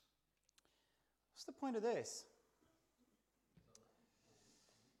What's the point of this?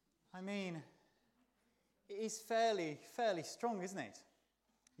 I mean, it is fairly strong, isn't it?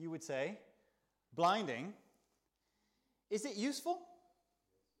 You would say. Blinding. Is it useful?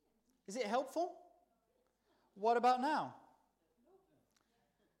 Is it helpful? What about now?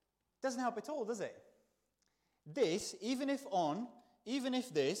 Doesn't help at all, does it? This, even if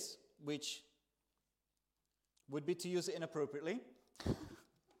this, which would be to use it inappropriately,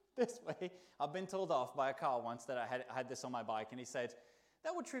 this way, I've been told off by a car once that I had this on my bike, and he said,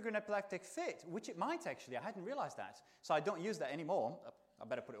 that would trigger an epileptic fit, which it might actually. I hadn't realized that. So I don't use that anymore. I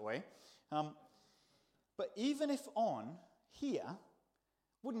better put it away. But even if on here,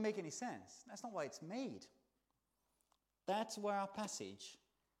 wouldn't make any sense. That's not why it's made. That's where our passage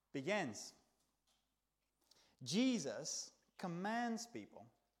begins. Jesus commands people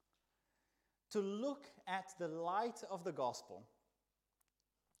to look at the light of the gospel.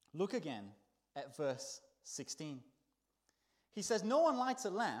 Look again at verse 16. He says, no one lights a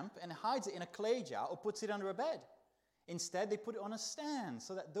lamp and hides it in a clay jar or puts it under a bed. Instead, they put it on a stand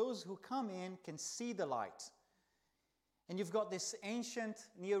so that those who come in can see the light. And you've got this ancient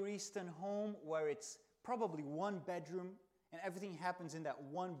Near Eastern home where it's probably one bedroom and everything happens in that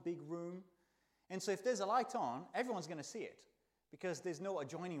one big room. And so if there's a light on, everyone's going to see it because there's no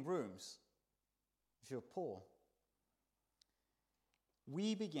adjoining rooms if you're poor.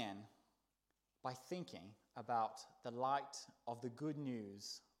 We begin by thinking about the light of the good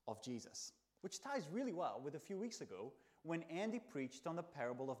news of Jesus, which ties really well with a few weeks ago when Andy preached on the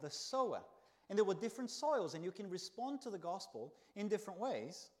parable of the sower. And there were different soils, and you can respond to the gospel in different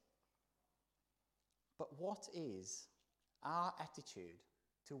ways. But what is our attitude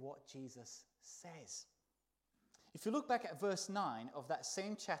to what Jesus says? If you look back at verse 9 of that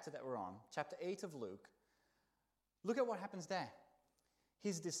same chapter that we're on, chapter 8 of Luke, look at what happens there.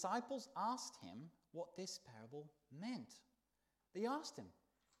 His disciples asked him what this parable meant. They asked him.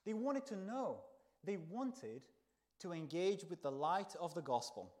 They wanted to know. They wanted to engage with the light of the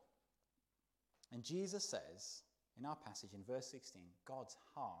gospel. And Jesus says, in our passage in verse 16, God's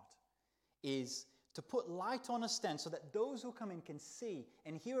heart is to put light on a stand so that those who come in can see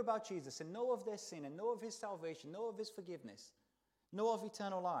and hear about Jesus and know of their sin and know of his salvation, know of his forgiveness, know of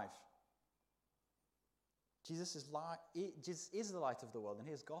eternal life. Jesus is the light of the world, and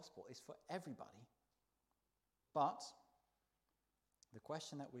his gospel is for everybody. But the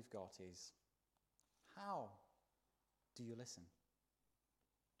question that we've got is, how do you listen?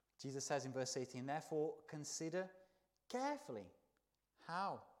 Jesus says in verse 18, therefore consider carefully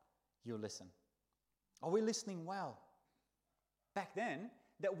how you listen. Are we listening well? Back then,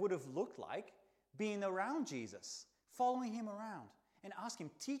 that would have looked like being around Jesus, following him around, and ask him,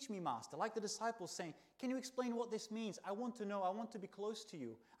 teach me, Master, like the disciples saying, can you explain what this means? I want to know. I want to be close to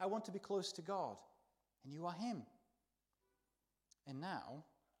you. I want to be close to God. And you are him. And now,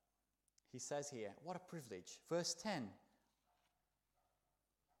 he says here, what a privilege. Verse 10.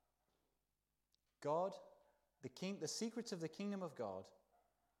 God, the secrets of the kingdom of God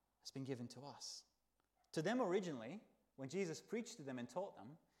has been given to us. To them originally, when Jesus preached to them and taught them,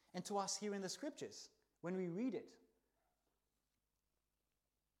 and to us here in the scriptures, when we read it.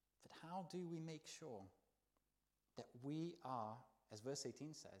 But how do we make sure that we are, as verse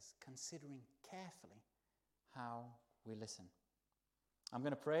 18 says, considering carefully how we listen? I'm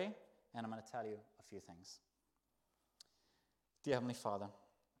going to pray, and I'm going to tell you a few things. Dear Heavenly Father,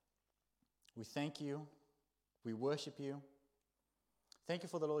 we thank you, we worship you. Thank you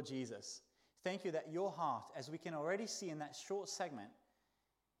for the Lord Jesus. Thank you that your heart, as we can already see in that short segment,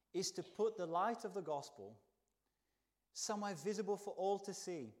 is to put the light of the gospel somewhere visible for all to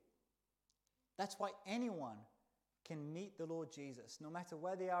see. That's why anyone can meet the Lord Jesus, no matter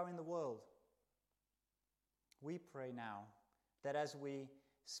where they are in the world. We pray now that as we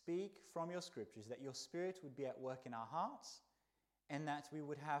speak from your scriptures, that your Spirit would be at work in our hearts, and that we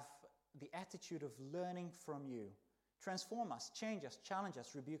would have the attitude of learning from you. Transform us, change us, challenge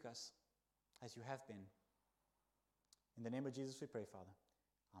us, rebuke us, as you have been. In the name of Jesus we pray, Father.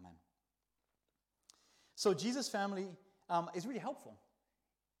 Amen. So Jesus' family is really helpful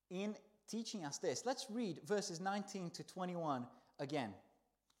in teaching us this. Let's read verses 19 to 21 again.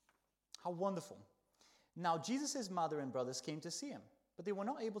 How wonderful. Now Jesus' mother and brothers came to see him, but they were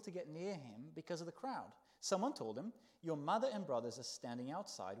not able to get near him because of the crowd. Someone told him, your mother and brothers are standing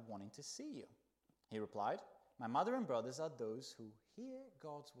outside wanting to see you. He replied, my mother and brothers are those who hear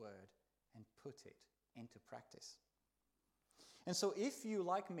God's word and put it into practice. And so if you,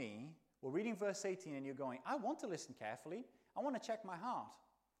 like me, were reading verse 18 and you're going, I want to listen carefully. I want to check my heart.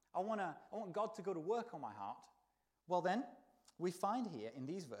 I want God to go to work on my heart. Well then, we find here in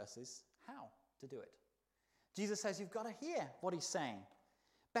these verses how to do it. Jesus says you've got to hear what he's saying.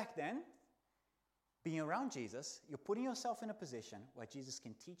 Back then, being around Jesus, you're putting yourself in a position where Jesus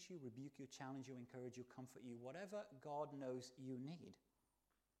can teach you, rebuke you, challenge you, encourage you, comfort you, whatever God knows you need.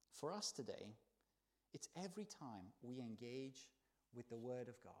 For us today, it's every time we engage with the Word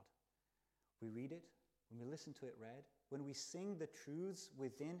of God. We read it, when we listen to it read, when we sing the truths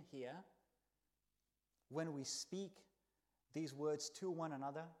within here, when we speak these words to one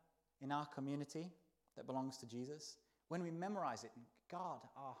another in our community that belongs to Jesus, when we memorize it and guard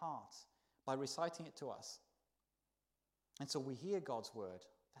our hearts by reciting it to us. And so we hear God's word.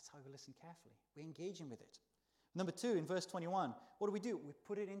 That's how we listen carefully. We engage in with it. Number 2, in verse 21, what do? We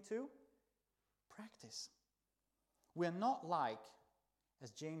put it into practice. We're not like,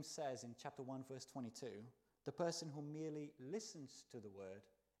 as James says in chapter 1, verse 22, the person who merely listens to the word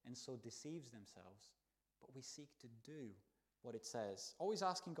and so deceives themselves, but we seek to do what it says, always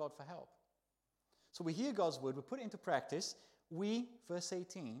asking God for help. So we hear God's word, we put it into practice. We, verse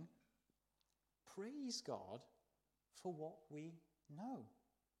 18, praise God for what we know.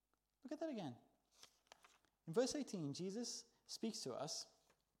 Look at that again. In verse 18, Jesus speaks to us,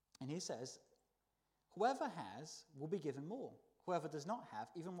 and he says, whoever has will be given more. Whoever does not have,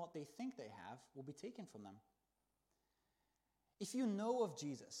 even what they think they have, will be taken from them. If you know of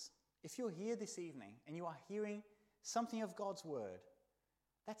Jesus, if you're here this evening and you are hearing something of God's word,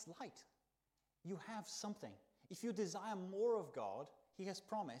 that's light. You have something. If you desire more of God, he has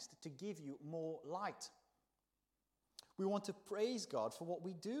promised to give you more light. We want to praise God for what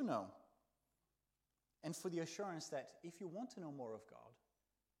we do know, and for the assurance that if you want to know more of God,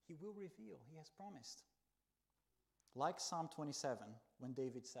 he will reveal. He has promised. Like Psalm 27, when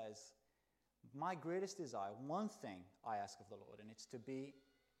David says, my greatest desire, one thing I ask of the Lord, and it's to be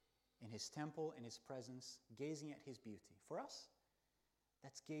in his temple, in his presence, gazing at his beauty. For us,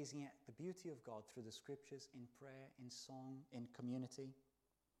 that's gazing at the beauty of God through the scriptures, in prayer, in song, in community.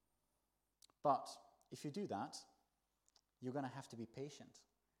 But if you do that, you're going to have to be patient.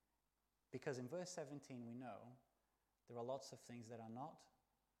 Because in verse 17 we know there are lots of things that are not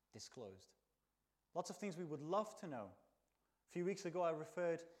disclosed. Lots of things we would love to know. A few weeks ago I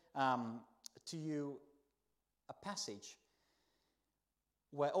referred to you a passage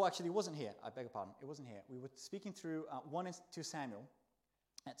where, actually it wasn't here, I beg your pardon, it wasn't here. We were speaking through 1 and 2 Samuel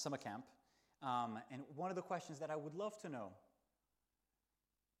at summer camp, and one of the questions that I would love to know,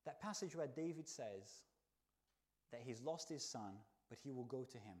 that passage where David says that he's lost his son, but he will go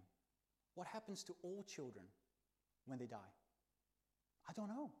to him. What happens to all children when they die? I don't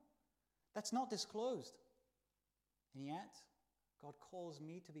know. That's not disclosed. And yet, God calls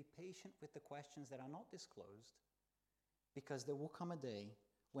me to be patient with the questions that are not disclosed, because there will come a day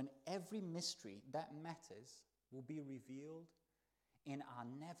when every mystery that matters will be revealed in our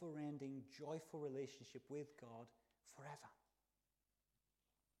never-ending, joyful relationship with God forever.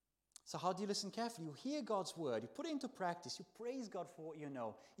 So how do you listen carefully? You hear God's word, you put it into practice, you praise God for what you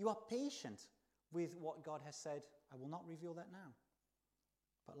know. You are patient with what God has said. I will not reveal that now.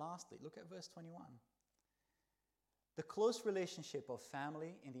 But lastly, look at verse 21. The close relationship of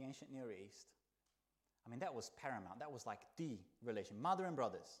family in the ancient Near East, that was paramount. That was like the relation, mother and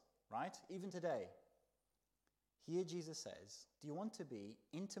brothers, right? Even today. Here Jesus says, do you want to be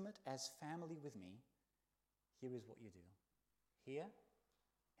intimate as family with me? Here is what you do. Hear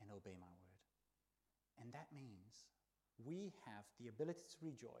and obey my word. And that means we have the ability to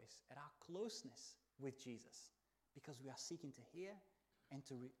rejoice at our closeness with Jesus, because we are seeking to hear and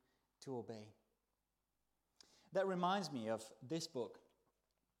to obey. That reminds me of this book.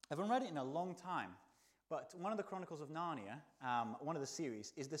 I haven't read it in a long time, but one of the Chronicles of Narnia, one of the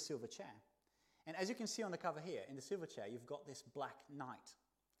series, is The Silver Chair. And as you can see on the cover here, in the silver chair, you've got this black knight.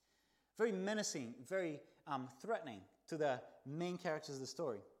 Very menacing, very threatening to the main characters of the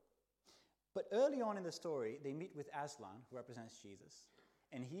story. But early on in the story, they meet with Aslan, who represents Jesus,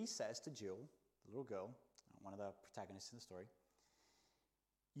 and he says to Jill, the little girl, one of the protagonists in the story,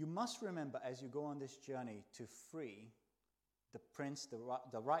 you must remember as you go on this journey to free the prince,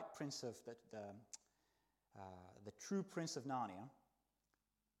 the right prince of the true prince of Narnia,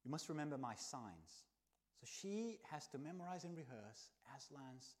 you must remember my signs. So she has to memorize and rehearse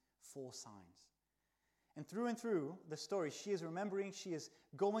Aslan's 4 signs. And through the story, she is remembering, she is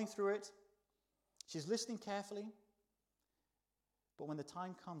going through it, she's listening carefully. But when the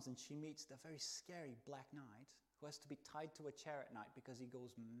time comes and she meets the very scary Black Knight, who has to be tied to a chair at night because he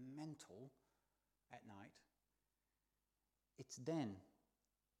goes mental at night, it's then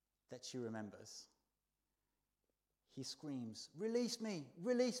that she remembers. He screams, release me,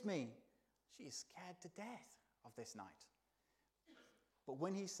 release me. She is scared to death of this knight. But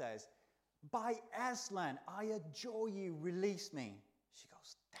when he says, By Aslan, I adjure you, release me. She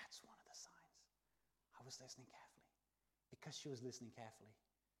goes, that's one of the signs. I was listening carefully. Because she was listening carefully,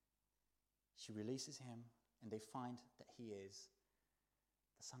 she releases him, and they find that he is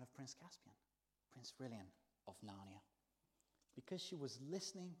the son of Prince Caspian, Prince Rilian of Narnia. Because she was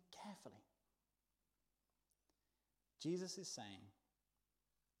listening carefully. Jesus is saying,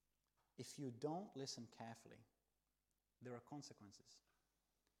 if you don't listen carefully, there are consequences.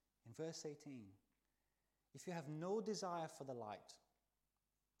 In verse 18, if you have no desire for the light,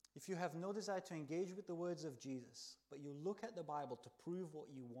 if you have no desire to engage with the words of Jesus, but you look at the Bible to prove what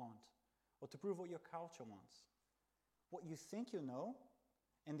you want, or to prove what your culture wants, what you think you know,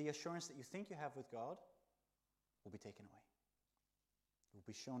 and the assurance that you think you have with God, will be taken away. It will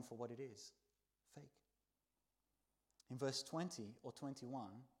be shown for what it is, fake. In verse 20 or 21,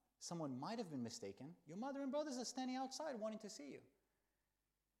 someone might have been mistaken. Your mother and brothers are standing outside wanting to see you.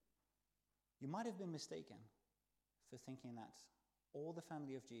 You might have been mistaken for thinking that all the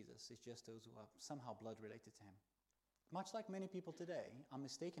family of Jesus is just those who are somehow blood related to him. Much like many people today, I'm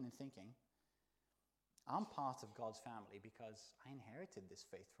mistaken in thinking I'm part of God's family because I inherited this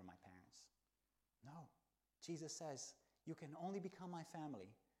faith from my parents. No. Jesus says, you can only become my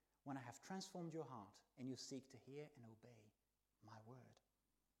family when I have transformed your heart and you seek to hear and obey my word.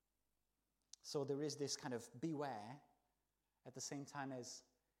 So there is this kind of beware at the same time as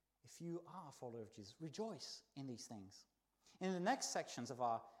if you are a follower of Jesus, rejoice in these things. In the next sections of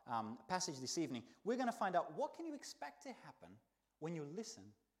our passage this evening, we're going to find out what can you expect to happen when you listen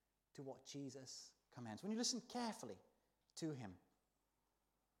to what Jesus commands, when you listen carefully to him.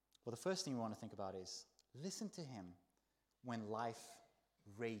 Well, the first thing we want to think about is listen to him when life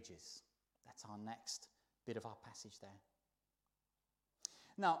rages. That's our next bit of our passage there.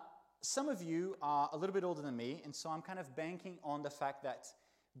 Now, some of you are a little bit older than me, and so I'm kind of banking on the fact that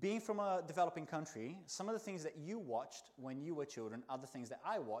being from a developing country, some of the things that you watched when you were children are the things that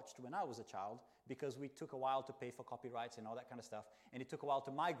I watched when I was a child, because we took a while to pay for copyrights and all that kind of stuff, and it took a while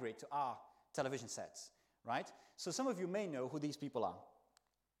to migrate to our television sets, right? So some of you may know who these people are.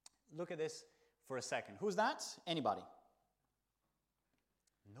 Look at this for a second. Who's that? Anybody?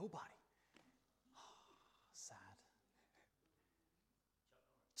 Nobody. Sad.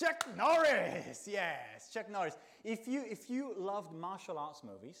 Chuck Norris! Yes, Chuck Norris. If you loved martial arts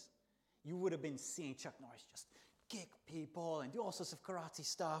movies, you would have been seeing Chuck Norris just kick people and do all sorts of karate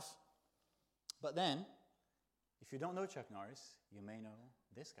stuff. But then, if you don't know Chuck Norris, you may know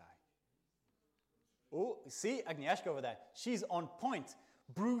this guy. Oh, see Agnieszka over there. She's on point.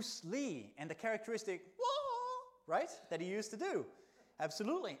 Bruce Lee and the characteristic, whoa, right, that he used to do.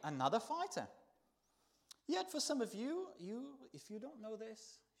 Absolutely, another fighter. Yet for some of you, if you don't know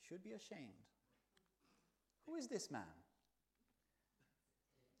this, should be ashamed. Who is this man?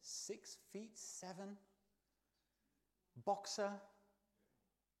 6'7", boxer,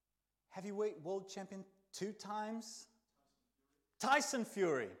 heavyweight world champion 2 times. Tyson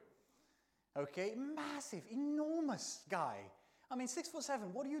Fury. Okay, massive, enormous guy. I mean,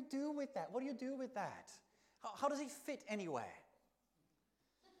 6'7", what do you do with that? What do you do with that? How does he fit anywhere?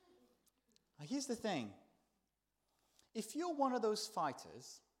 Now, here's the thing. If you're one of those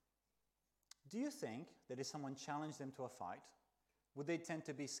fighters, do you think that if someone challenged them to a fight, would they tend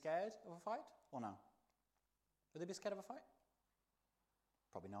to be scared of a fight or no? Would they be scared of a fight?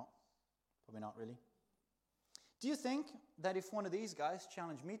 Probably not. Probably not really. Do you think that if one of these guys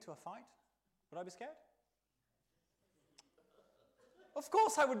challenged me to a fight, would I be scared? Of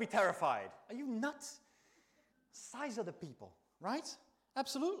course I would be terrified. Are you nuts? Size of the people, right?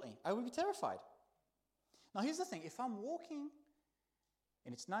 Absolutely. I would be terrified. Now here's the thing. If I'm walking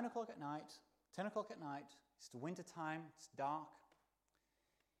and it's 9 o'clock at night, 10 o'clock at night, it's the winter time, it's dark,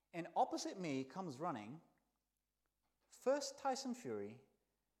 and opposite me comes running, first Tyson Fury,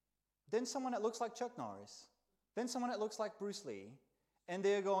 then someone that looks like Chuck Norris, then someone that looks like Bruce Lee, and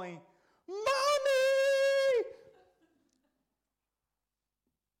they're going, "Mommy!"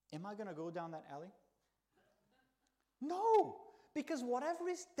 Am I going to go down that alley? No, because whatever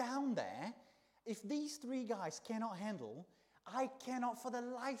is down there, if these 3 guys cannot handle, I cannot for the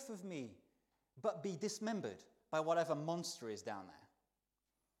life of me but be dismembered by whatever monster is down there.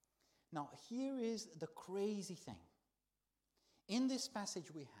 Now, here is the crazy thing. In this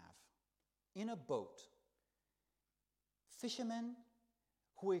passage we have, in a boat, fishermen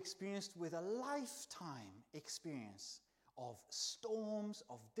who are experienced with a lifetime experience of storms,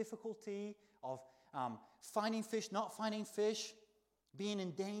 of difficulty, of finding fish, not finding fish, being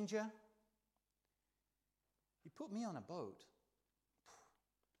in danger. You put me on a boat.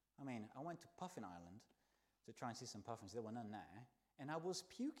 I mean, I went to Puffin Island to try and see some puffins. There were none there. And I was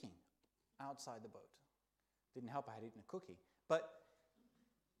puking. outside the boat. Didn't help I had eaten a cookie. But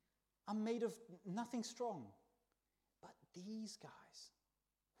I'm made of nothing strong. But these guys,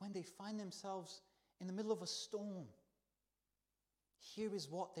 when they find themselves in the middle of a storm, here is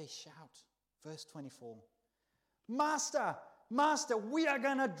what they shout. Verse 24. Master, Master, we are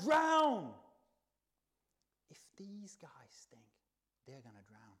going to drown. If these guys think they're going to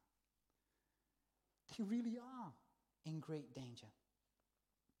drown, they really are in great danger.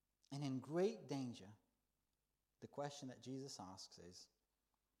 And in great danger, the question that Jesus asks is,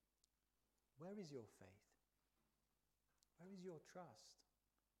 where is your faith? Where is your trust?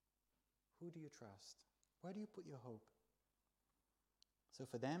 Who do you trust? Where do you put your hope? So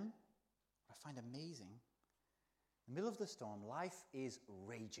for them, I find amazing, in the middle of the storm, life is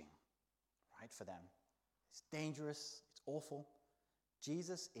raging, right, for them. It's dangerous, it's awful.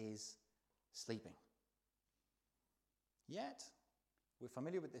 Jesus is sleeping. Yet, we're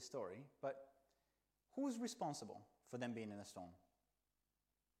familiar with this story, but who's responsible for them being in a storm?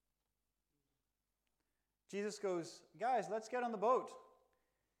 Jesus goes, guys, let's get on the boat.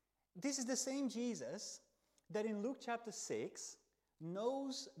 This is the same Jesus that in Luke chapter 6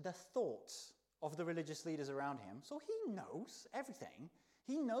 knows the thoughts of the religious leaders around him. So he knows everything.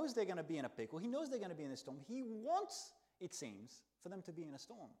 He knows they're going to be in a pickle. He knows they're going to be in a storm. He wants, it seems, for them to be in a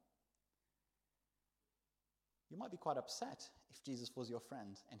storm. You might be quite upset if Jesus was your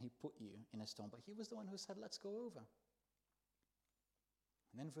friend and he put you in a storm, but he was the one who said, let's go over.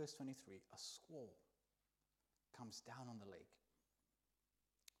 And then verse 23, a squall comes down on the lake.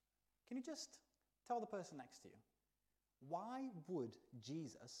 Can you just tell the person next to you, why would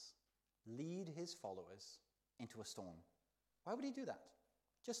Jesus lead his followers into a storm? Why would he do that?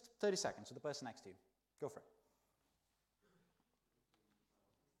 Just 30 seconds with the person next to you. Go for it.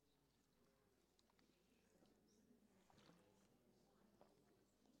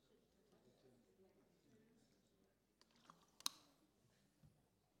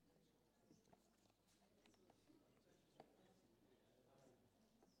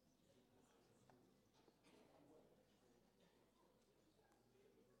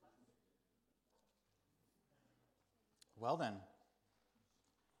 Well then,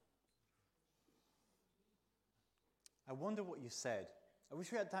 I wonder what you said. I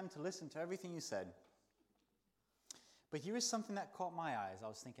wish we had time to listen to everything you said. But here is something that caught my eye as I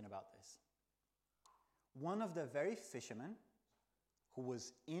was thinking about this. One of the very fishermen who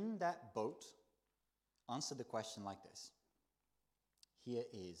was in that boat answered the question like this. Here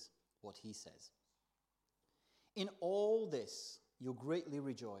is what he says. In all this, you greatly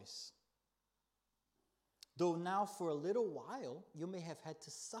rejoice. Though now for a little while you may have had to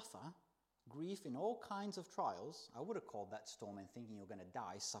suffer grief in all kinds of trials. I would have called that storm and thinking you're going to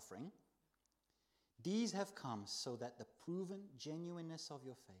die suffering. These have come so that the proven genuineness of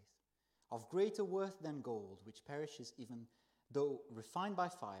your faith, of greater worth than gold, which perishes even though refined by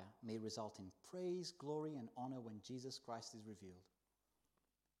fire, may result in praise, glory, and honor when Jesus Christ is revealed.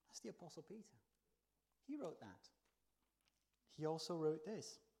 That's the Apostle Peter. He wrote that. He also wrote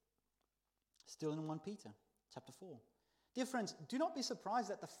this. Still in 1 Peter chapter 4. Dear friends, do not be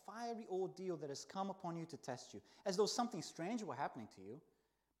surprised at the fiery ordeal that has come upon you to test you, as though something strange were happening to you,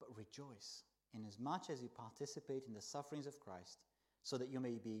 but rejoice inasmuch as you participate in the sufferings of Christ, so that you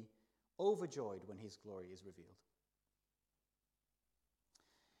may be overjoyed when his glory is revealed.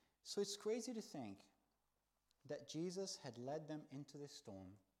 So it's crazy to think that Jesus had led them into this storm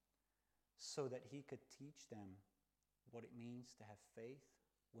so that he could teach them what it means to have faith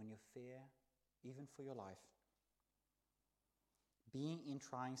when you fear, even for your life. Being in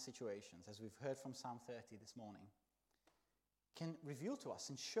trying situations, as we've heard from Psalm 30 this morning, can reveal to us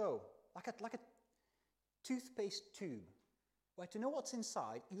and show, like a toothpaste tube, where to know what's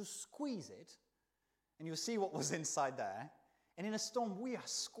inside, you squeeze it, and you'll see what was inside there. And in a storm, we are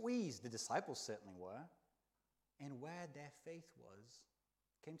squeezed, the disciples certainly were, and where their faith was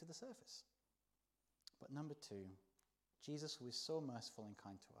came to the surface. But number two, Jesus, who is so merciful and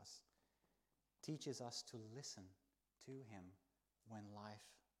kind to us, teaches us to listen to him when life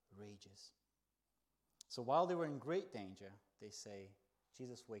rages. So while they were in great danger, they say,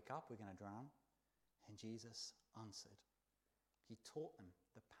 Jesus, wake up, we're going to drown. And Jesus answered. He taught them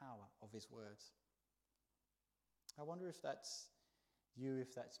the power of his words. I wonder if that's you,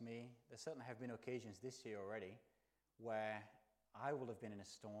 if that's me. There certainly have been occasions this year already where I will have been in a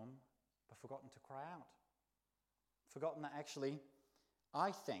storm but forgotten to cry out. Forgotten that actually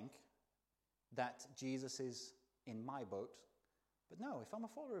I think that Jesus is in my boat. But no, if I'm a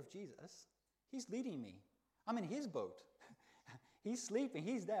follower of Jesus, he's leading me. I'm in his boat. He's sleeping.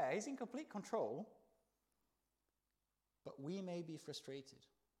 He's there. He's in complete control. But we may be frustrated.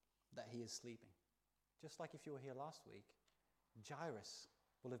 that he is sleeping. Just like if you were here last week, Jairus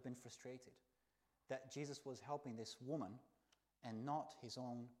will have been frustrated that Jesus was helping this woman and not his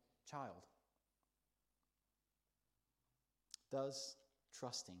own child. Does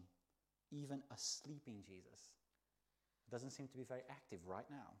trusting even a sleeping Jesus, doesn't seem to be very active right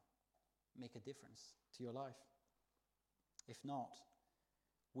now, make a difference to your life? If not,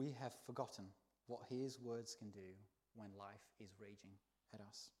 we have forgotten what his words can do when life is raging at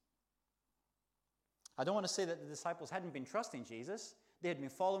us. I don't want to say that the disciples hadn't been trusting Jesus. They had been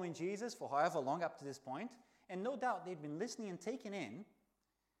following Jesus for however long up to this point, and no doubt they'd been listening and taking in.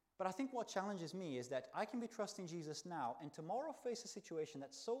 But I think what challenges me is that I can be trusting Jesus now and tomorrow face a situation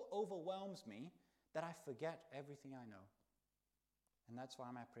that so overwhelms me that I forget everything I know. And that's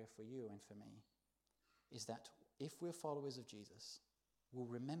why my prayer for you and for me is that if we're followers of Jesus, we'll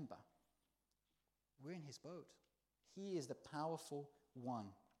remember we're in his boat. He is the powerful one.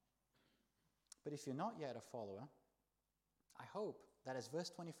 But if you're not yet a follower, I hope that, as verse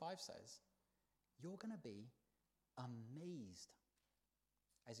 25 says, you're going to be amazed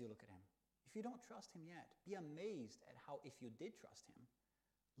as you look at him. If you don't trust him yet, be amazed at how, if you did trust him,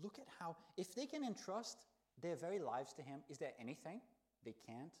 look at how, if they can entrust their very lives to him, is there anything they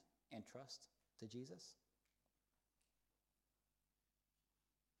can't entrust to Jesus?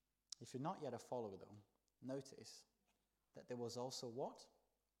 If you're not yet a follower, though, notice that there was also what?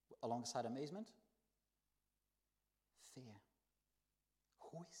 Alongside amazement? Fear.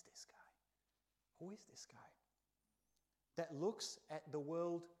 Who is this guy? Who is this guy? That looks at the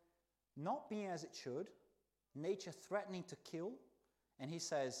world not being as it should, nature threatening to kill, and he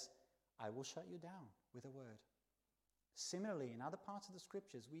says, I will shut you down with a word. Similarly, in other parts of the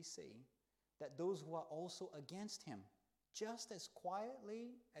scriptures, we see that those who are also against him, just as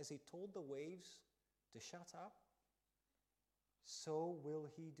quietly as he told the waves to shut up, so will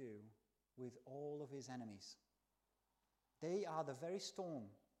he do with all of his enemies. They are the very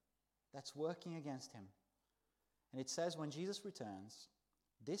storm that's working against him. And it says when Jesus returns,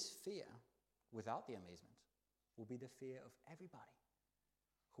 this fear, without the amazement, will be the fear of everybody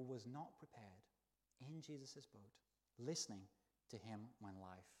who was not prepared in Jesus' boat, listening to him when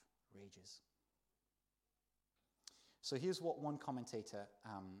life rages. So here's what one commentator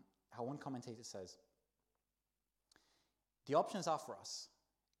says. The options are for us.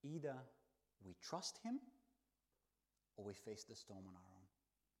 Either we trust him or we face the storm on our own.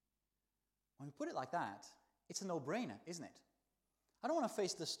 When we put it like that, it's a no-brainer, isn't it? I don't want to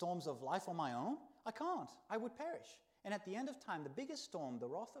face the storms of life on my own. I can't. I would perish. And at the end of time, the biggest storm, the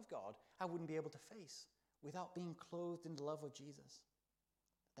wrath of God, I wouldn't be able to face without being clothed in the love of Jesus.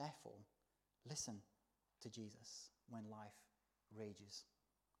 Therefore, listen to Jesus when life rages.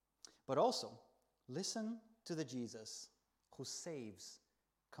 But also, listen to the Jesus who saves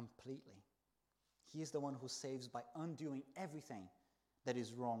completely. He is the one who saves by undoing everything that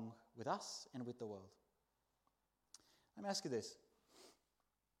is wrong with us and with the world. Let me ask you this.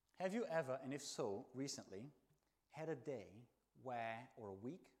 Have you ever, and if so, recently, had a day or a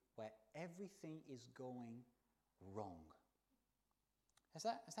week where everything is going wrong? Has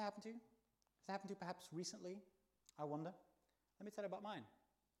that happened to you? Has that happened to you perhaps recently? I wonder. Let me tell you about mine.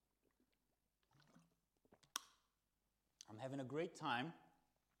 I'm having a great time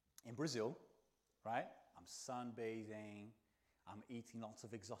in Brazil, right? I'm sunbathing, I'm eating lots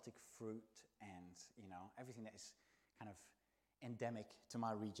of exotic fruit and, everything that is kind of endemic to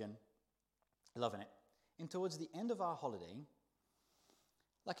my region. Loving it. And towards the end of our holiday,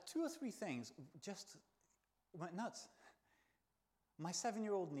 like 2 or 3 things just went nuts. My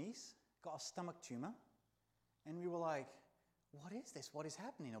 7-year-old niece got a stomach tumor, and we were like, what is this? What is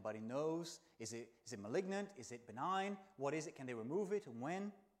happening? Nobody knows. Is it malignant? Is it benign? What is it? Can they remove it, and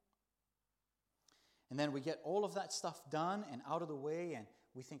when? And then we get all of that stuff done and out of the way, and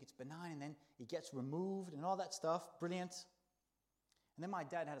we think it's benign, and then it gets removed and all that stuff. Brilliant. And then my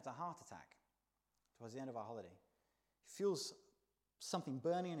dad had a heart attack towards the end of our holiday. He feels something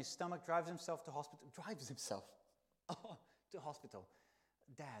burning in his stomach, drives himself to hospital.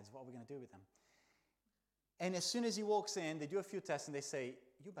 Dads, what are we going to do with him? And as soon as he walks in, they do a few tests and they say,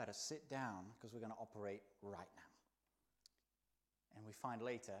 you better sit down because we're going to operate right now. And we find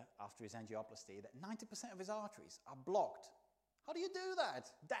later, after his angioplasty, that 90% of his arteries are blocked. How do you do that?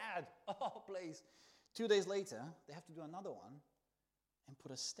 Dad, oh, please. 2 days later, they have to do another one and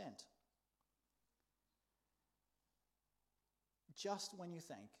put a stent. Just when you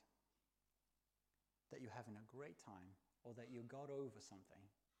think that you're having a great time or that you got over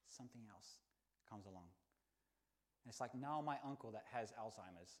something else comes along. And it's like now my uncle that has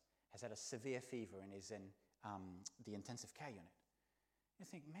Alzheimer's has had a severe fever and is in the intensive care unit. You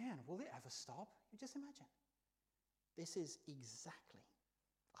think, man, will it ever stop? You just imagine. This is exactly,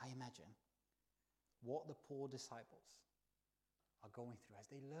 I imagine, what the poor disciples are going through as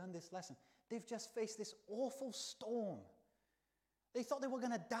they learn this lesson. They've just faced this awful storm. They thought they were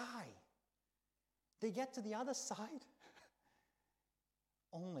going to die. They get to the other side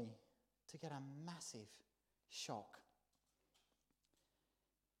only to get a massive shock.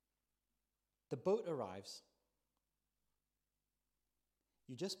 The boat arrives.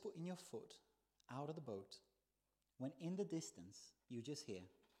 You just put in your foot out of the boat when in the distance you just hear.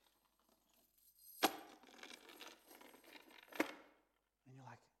 And you're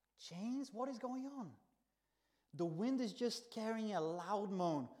like, James, what is going on? The wind is just carrying a loud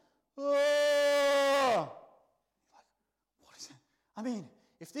moan. Oh! You're like, what is it? I mean,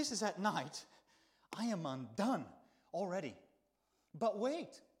 if this is at night, I am undone already. But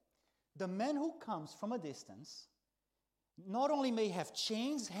wait, the man who comes from a distance not only may have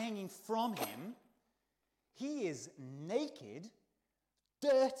chains hanging from him, he is naked,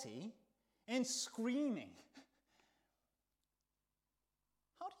 dirty, and screaming.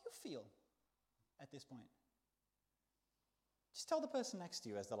 How do you feel at this point? Just tell the person next to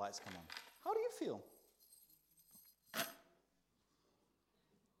you as the lights come on. How do you feel?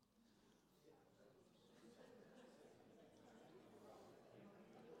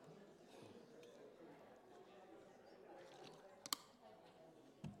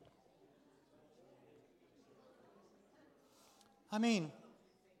 I mean,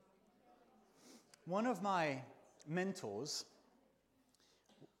 one of my mentors,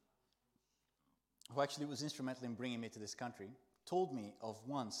 who actually was instrumental in bringing me to this country, told me of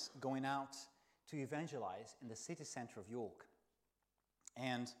once going out to evangelize in the city center of York.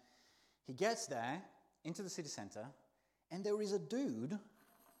 And he gets there, into the city center, and there is a dude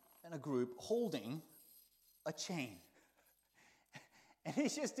in a group holding a chain. And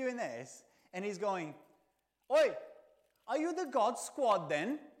he's just doing this, and he's going, "Oi, are you the God Squad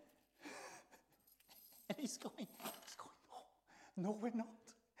then?" And he's going, no, we're not.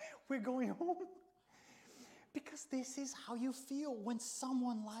 We're going home. Because this is how you feel when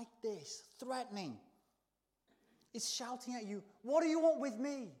someone like this, threatening, is shouting at you, "What do you want with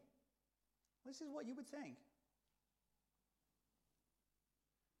me?" This is what you would think.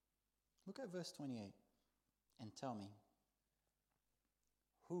 Look at verse 28 and tell me,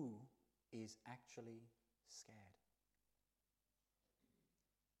 who is actually scared?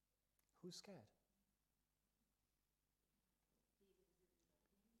 Who's scared?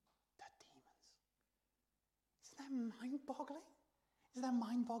 The demons. Isn't that mind-boggling? Isn't that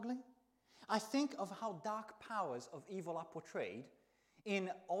mind-boggling? I think of how dark powers of evil are portrayed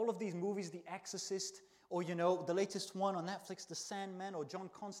in all of these movies, The Exorcist, or, the latest one on Netflix, The Sandman, or John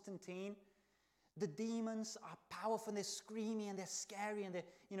Constantine. The demons are powerful, and they're screamy, and they're scary, and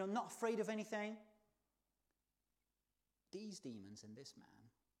they're, not afraid of anything. These demons in this man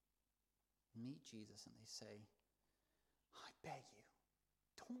meet Jesus and they say, "I beg you,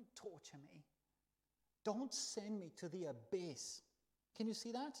 don't torture me. Don't send me to the abyss." Can you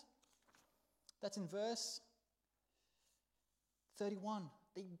see that? That's in verse 31.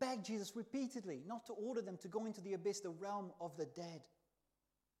 They beg Jesus repeatedly not to order them to go into the abyss, the realm of the dead.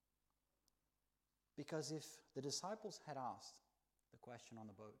 Because if the disciples had asked the question on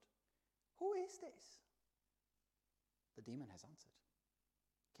the boat, "Who is this?" the demon has answered.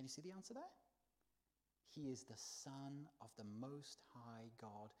 Can you see the answer there? He is the Son of the Most High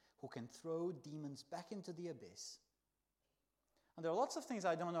God, who can throw demons back into the abyss. And there are lots of things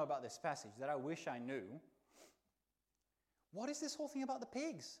I don't know about this passage that I wish I knew. What is this whole thing about the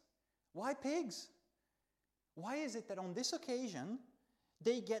pigs? Why pigs? Why is it that on this occasion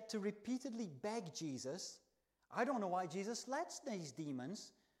they get to repeatedly beg Jesus? I don't know why Jesus lets these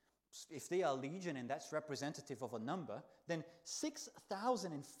demons, if they are legion and that's representative of a number, then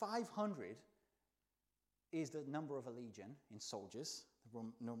 6,500 is the number of a legion in soldiers,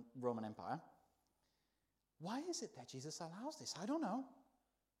 the Roman Empire. Why is it that Jesus allows this? I don't know.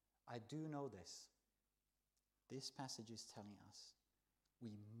 I do know this. This passage is telling us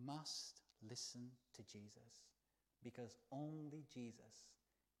we must listen to Jesus, because only Jesus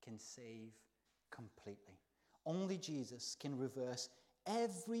can save completely. Only Jesus can reverse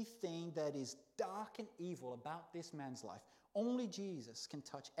everything that is dark and evil about this man's life. Only Jesus can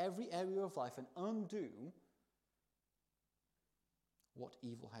touch every area of life and undo what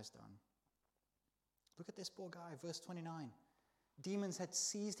evil has done. Look at this poor guy, verse 29. Demons had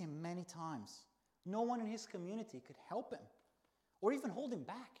seized him many times. No one in his community could help him or even hold him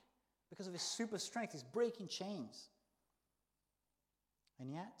back because of his super strength. He's breaking chains.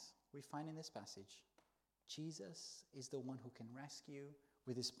 And yet, we find in this passage, Jesus is the one who can rescue,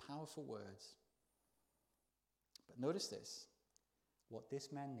 with his powerful words. But notice this. What this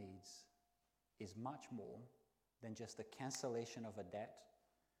man needs is much more than just the cancellation of a debt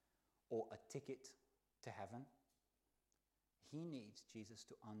or a ticket to heaven. He needs Jesus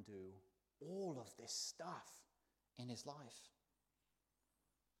to undo all of this stuff in his life.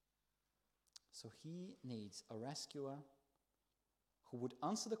 So he needs a rescuer who would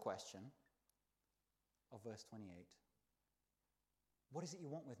answer the question of verse 28. What is it you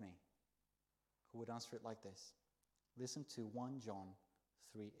want with me? Who would answer it like this? Listen to 1 John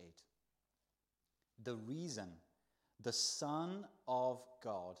 3:8. The reason the Son of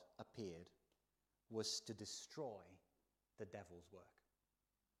God appeared was to destroy the devil's work.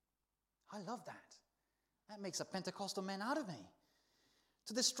 I love that. That makes a Pentecostal man out of me.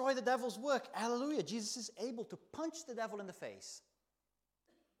 To destroy the devil's work. Hallelujah. Jesus is able to punch the devil in the face.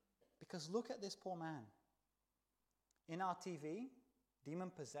 Because look at this poor man. In our TV,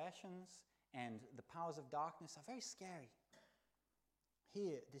 demon possessions and the powers of darkness are very scary.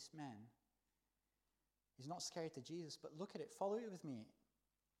 Here, this man is not scary to Jesus, but look at it. Follow it with me.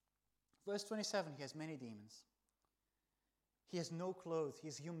 Verse 27, he has many demons. He has no clothes. He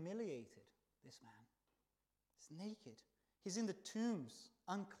is humiliated, this man. He's naked. He's in the tombs,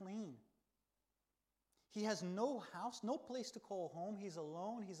 unclean. He has no house, no place to call home. He's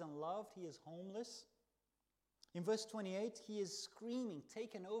alone. He's unloved. He is homeless. In verse 28, he is screaming,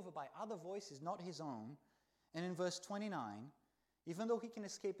 taken over by other voices, not his own. And in verse 29, even though he can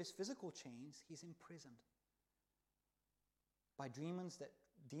escape his physical chains, he's imprisoned by demons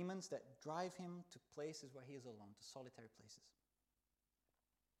that drive him to places where he is alone, to solitary places.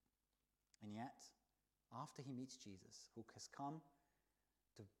 And yet, after he meets Jesus, who has come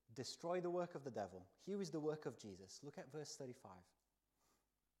to destroy the work of the devil, here is the work of Jesus. Look at verse 35.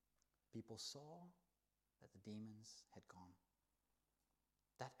 People saw that the demons had gone.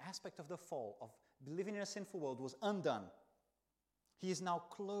 That aspect of the fall, of living in a sinful world, was undone. He is now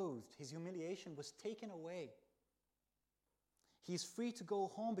clothed. His humiliation was taken away. He is free to go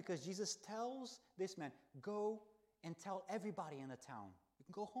home because Jesus tells this man, go and tell everybody in the town. You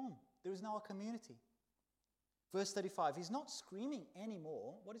can go home. There is now a community. Verse 35, he's not screaming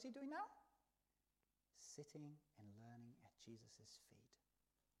anymore. What is he doing now? Sitting and learning at Jesus' feet.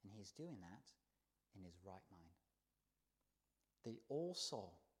 And he's doing that in his right mind. They all saw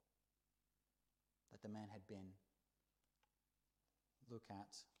that the man had been. Look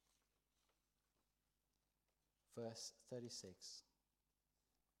at verse 36,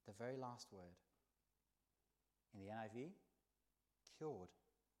 the very last word. In the NIV, cured.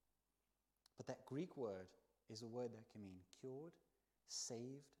 But that Greek word is a word that can mean cured,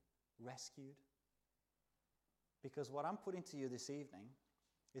 saved, rescued. Because what I'm putting to you this evening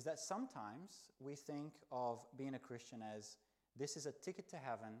is that sometimes we think of being a Christian as this is a ticket to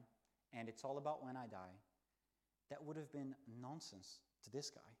heaven and it's all about when I die. That would have been nonsense to this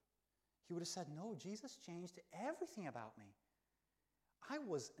guy. He would have said, no, Jesus changed everything about me. I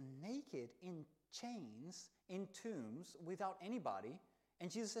was naked in chains, in tombs, without anybody,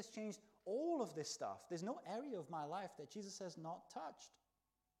 and Jesus has changed all of this stuff. There's no area of my life that Jesus has not touched.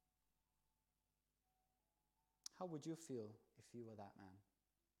 How would you feel if you were that man?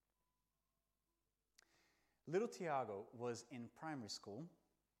 Little Tiago was in primary school,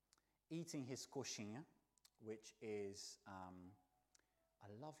 eating his coxinha, which is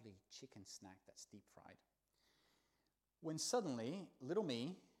a lovely chicken snack that's deep fried, when suddenly little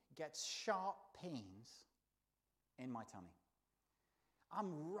me gets sharp pains in my tummy.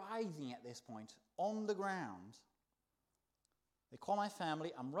 I'm writhing at this point on the ground. They call my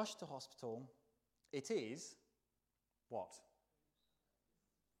family. I'm rushed to hospital. It is what?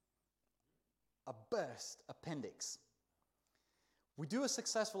 A burst appendix. We do a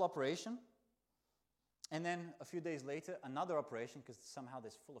successful operation. And then a few days later, another operation, because somehow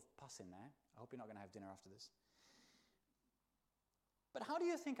there's full of pus in there. I hope you're not going to have dinner after this. But how do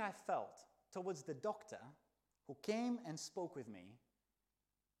you think I felt towards the doctor who came and spoke with me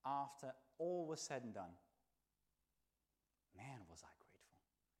after all was said and done? Man, was I grateful.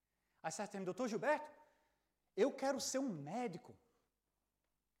 I said to him, Dr. Gilberto, eu quero ser médico.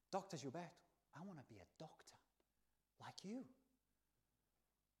 Dr. Gilberto, I want to be a doctor like you.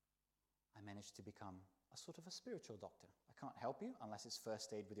 I managed to become a sort of a spiritual doctor. I can't help you unless it's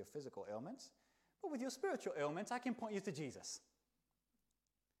first aid with your physical ailments. But with your spiritual ailments, I can point you to Jesus.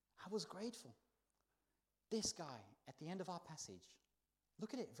 I was grateful. This guy, at the end of our passage,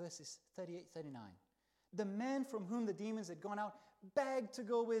 look at it, verses 38, 39. The man from whom the demons had gone out begged to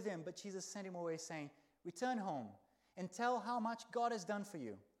go with him, but Jesus sent him away, saying, return home and tell how much God has done for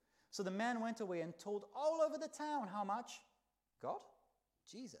you. So the man went away and told all over the town how much God,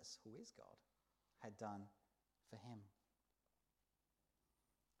 Jesus, who is God, had done for him.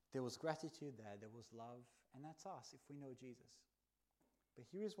 There was gratitude there was love, and that's us if we know Jesus. But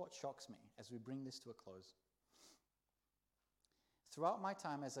here is what shocks me as we bring this to a close. Throughout my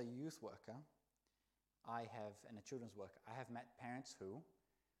time as a youth worker, and a children's worker, I have met parents who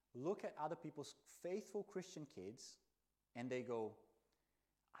look at other people's faithful Christian kids and they go,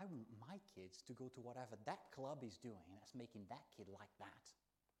 I want my kids to go to whatever that club is doing that's making that kid like that.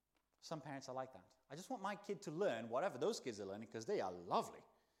 Some parents are like that. I just want my kid to learn whatever those kids are learning because they are lovely.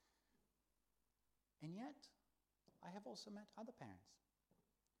 And yet, I have also met other parents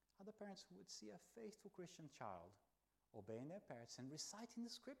who would see a faithful Christian child obeying their parents and reciting the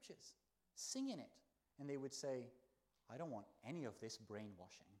scriptures, singing it. And they would say, I don't want any of this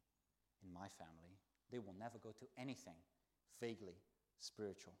brainwashing in my family. They will never go to anything vaguely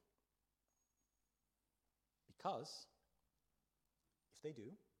spiritual. Because if they do,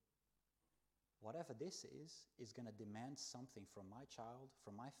 whatever this is going to demand something from my child,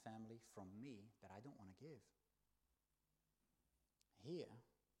 from my family, from me that I don't want to give. Here,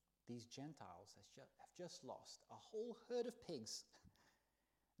 these Gentiles have just lost a whole herd of pigs.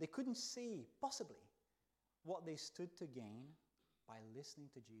 They couldn't see, possibly, what they stood to gain by listening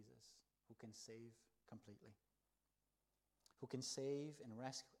to Jesus, who can save completely, who can save and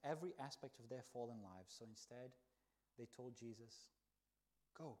rescue every aspect of their fallen lives. So instead, they told Jesus,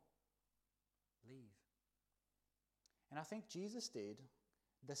 go, leave. And I think Jesus did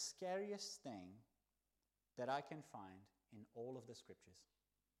the scariest thing that I can find in all of the scriptures.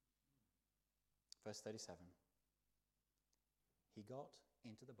 Verse 37. He got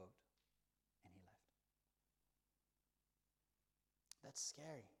into the boat and he left. That's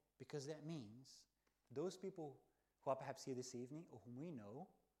scary because that means those people who are perhaps here this evening or whom we know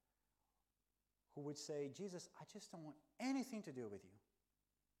who would say, Jesus, I just don't want anything to do with you.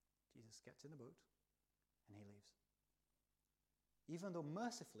 Jesus gets in the boat and he leaves. Even though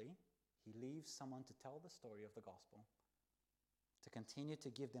mercifully, he leaves someone to tell the story of the gospel, to continue to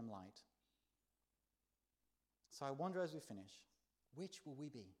give them light. So I wonder as we finish, which will we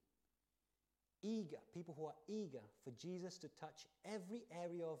be? Eager, people who are eager for Jesus to touch every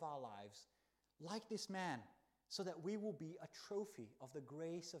area of our lives, like this man, so that we will be a trophy of the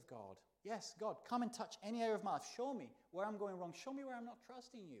grace of God. Yes, God, come and touch any area of my life. Show me where I'm going wrong. Show me where I'm not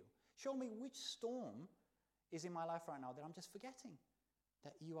trusting you. Show me which storm is in my life right now that I'm just forgetting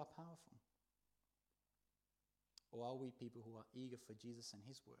that you are powerful. Or are we people who are eager for Jesus and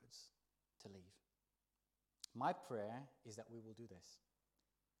his words to leave? My prayer is that we will do this.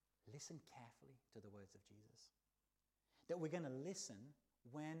 Listen carefully to the words of Jesus. That we're going to listen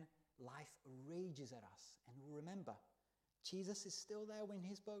when life rages at us. And remember, Jesus is still there in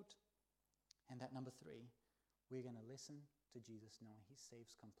his boat. And that number 3, we're going to listen to Jesus knowing he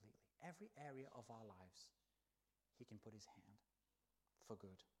saves completely. Every area of our lives, he can put his hand for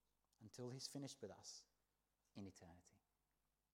good until he's finished with us in eternity.